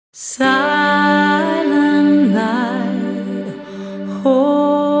Silent night,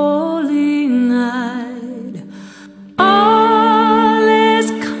 holy night, all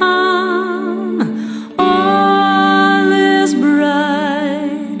is calm, all is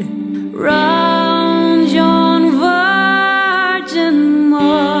bright, round yon virgin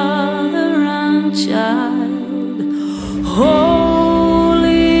mother and child,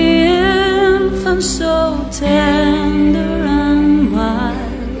 holy infant, so tender and mild.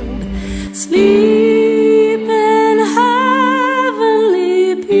 Sleep in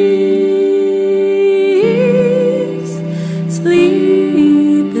heavenly peace.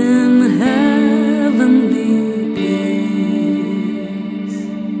 Sleep in heavenly peace.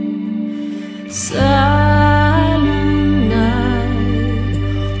 Silent night,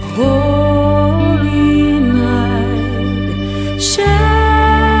 holy night,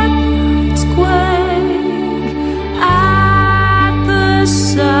 shepherds quake at the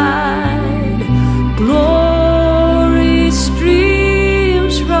sight. Glory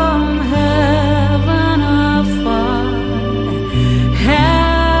streams from heaven afar.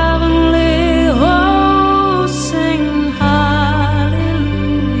 Heavenly hosts sing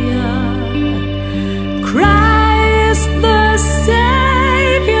hallelujah. Christ the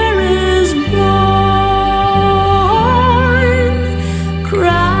Savior is born.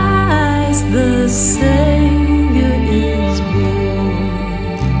 Christ the Savior is born.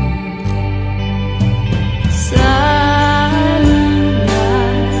 Silent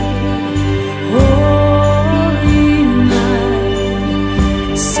night, holy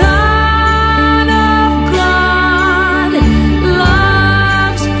night, Son of God,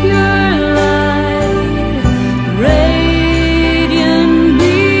 love's pure light, radiant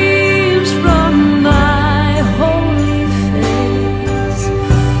beams from thy holy face,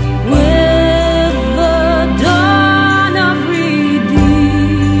 with the dawn of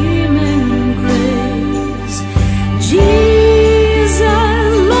redeeming grace.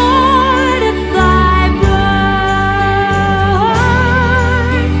 Jesus, Lord of thy birth.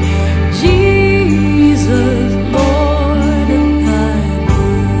 Jesus, Lord of thy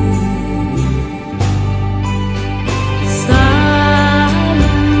birth.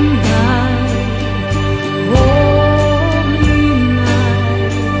 Silent night, holy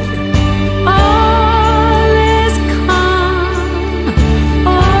night, all is calm,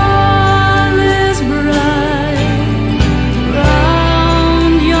 all is bright,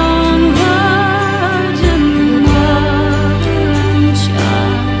 round yon virgin mother and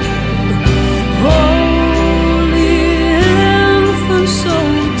child, holy infant, so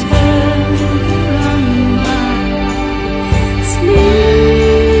tender and mild.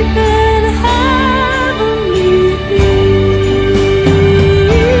 Sleep in heavenly peace.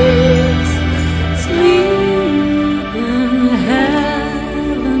 Sleep in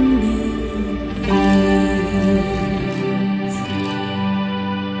heavenly peace.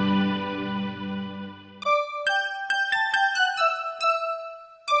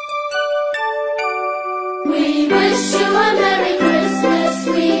 We wish you a Merry Christmas.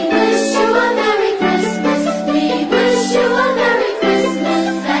 We wish you a Merry Christmas. We wish you a Merry Christmas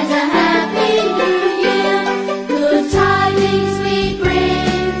and a Happy New Year. Good tidings we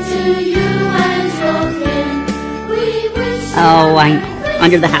bring to you and your kin. We wish you Oh, I'm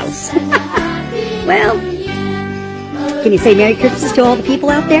under the house. Well, can you say Merry Christmas to all the people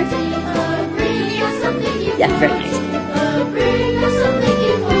out there? Yeah, very nice.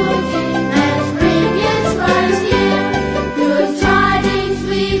 Good tidings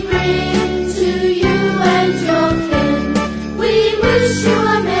we bring to you and your kin. We wish you a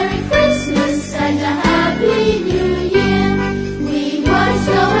Merry Christmas and a Happy New Year. We won't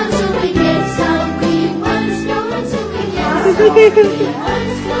know until we get some. We won't know until we get some. We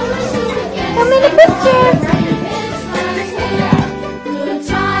won't know until we get some. Good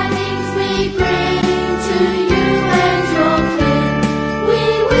tidings we bring to you and your kin. We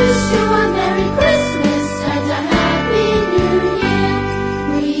wish you a Merry Christmas and a Happy New Year.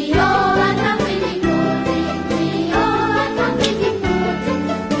 We all are nothing important. We all are nothing important.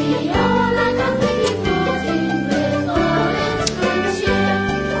 We all are nothing important with all its good cheer.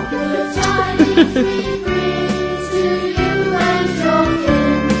 Good tidings we bring to you and your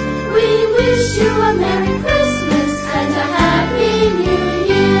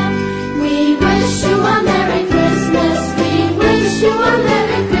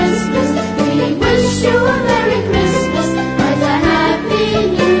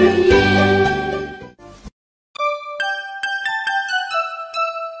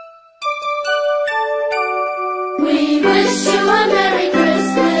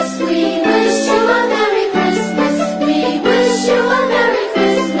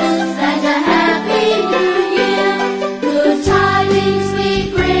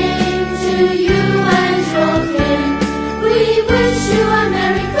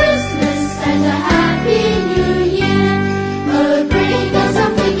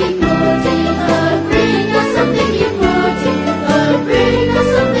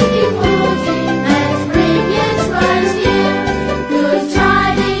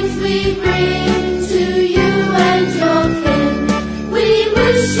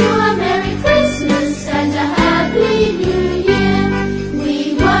wish you a Merry Christmas and a Happy New Year. We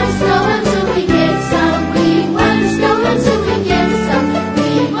won't go until we get some. We won't go until we get some. We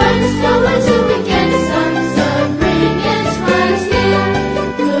won't go until we get some. So bring it right here.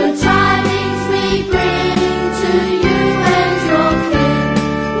 Good tidings we bring to you and your kin.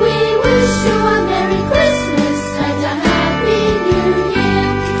 We wish you a Merry Christmas and a Happy New Year.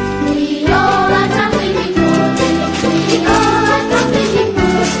 We all are nothing important. We all are nothing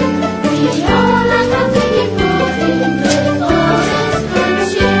important. We all are nothing important. With all this good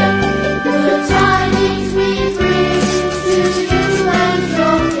cheer. Good tidings we bring to you and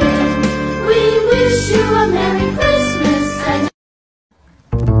your kin. We wish you a Merry Christmas and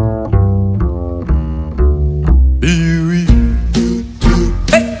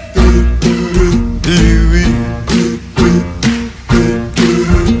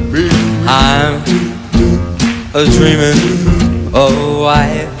I'm dreaming of a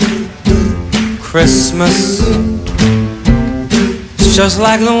white Christmas, just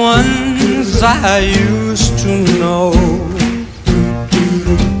like the ones I used to know,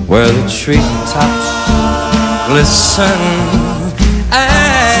 where the treetops glisten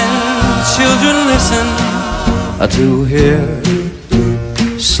and children listen to hear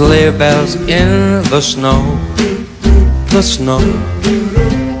sleigh bells in the snow. The snow.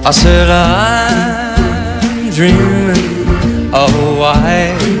 I said I'm dreaming of a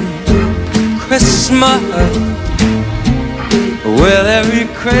white Christmas, with every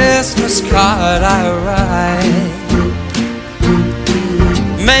Christmas card I write.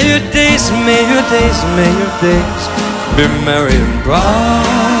 May your days, may your days, may your days be merry and bright,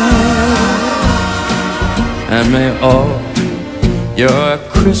 and may all your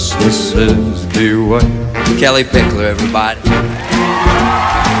Christmases be white. Kelly Pickler, everybody.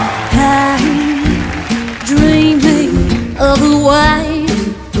 I'm dreaming of a white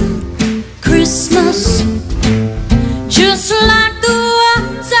Christmas, just like the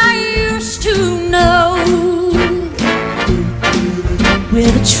ones I used to know,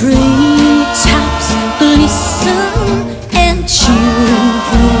 where the treetops glisten and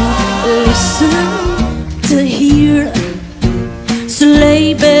children listen to hear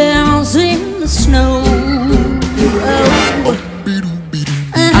sleigh bells in the snow.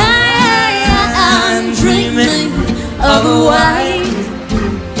 I'm dreaming of a white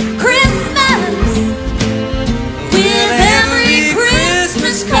Christmas, with every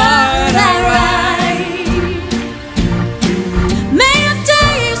Christmas card I write. May your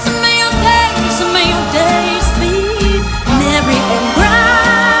days, may your days, may your days be merry and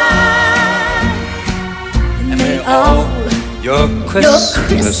bright, and may all Your your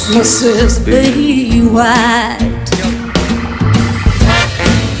Christmases be white.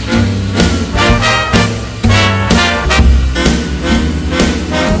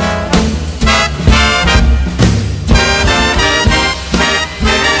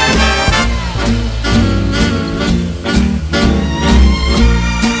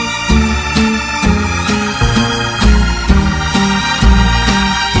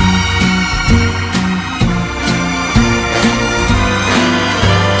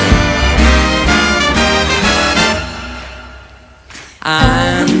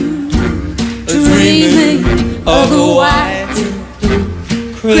 I'm dreaming of a white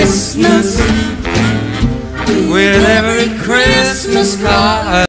Christmas, with every Christmas card